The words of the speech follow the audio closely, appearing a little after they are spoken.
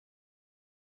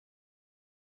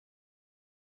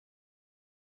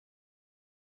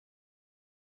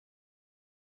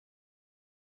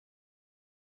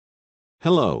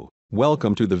Hello,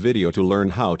 welcome to the video to learn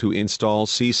how to install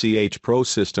CCH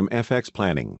ProSystem FX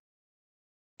Planning.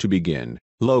 To begin,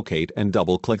 locate and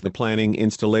double-click the planning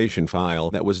installation file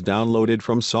that was downloaded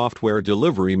from Software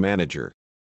Delivery Manager.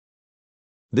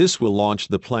 This will launch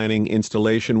the planning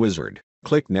installation wizard.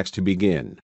 Click Next to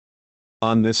begin.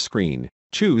 On this screen,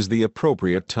 choose the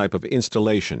appropriate type of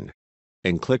installation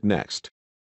and click Next.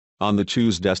 On the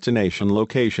Choose Destination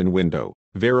Location window,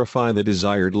 verify the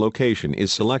desired location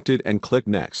is selected and click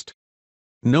Next.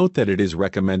 Note that it is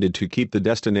recommended to keep the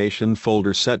destination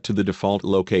folder set to the default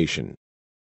location.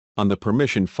 On the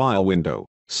Permission File window,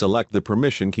 select the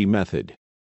permission key method.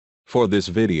 For this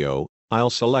video, I'll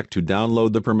select to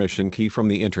download the permission key from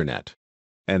the internet.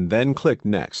 And then click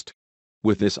Next.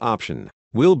 With this option,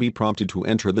 we'll be prompted to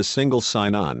enter the single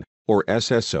sign-on, or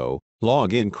SSO,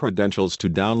 login credentials to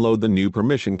download the new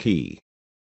permission key.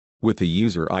 With the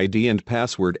user ID and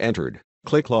password entered,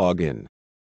 click Login.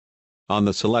 On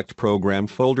the Select Program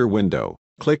folder window,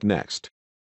 click Next.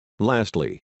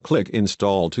 Lastly, click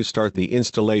Install to start the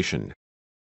installation.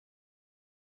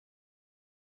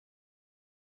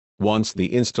 Once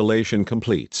the installation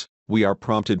completes, we are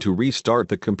prompted to restart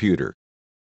the computer.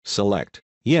 Select,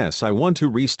 Yes, I want to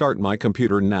restart my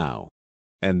computer now.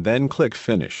 And then click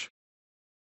Finish.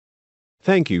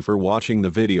 Thank you for watching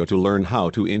the video to learn how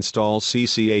to install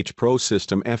CCH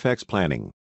ProSystem FX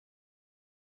Planning.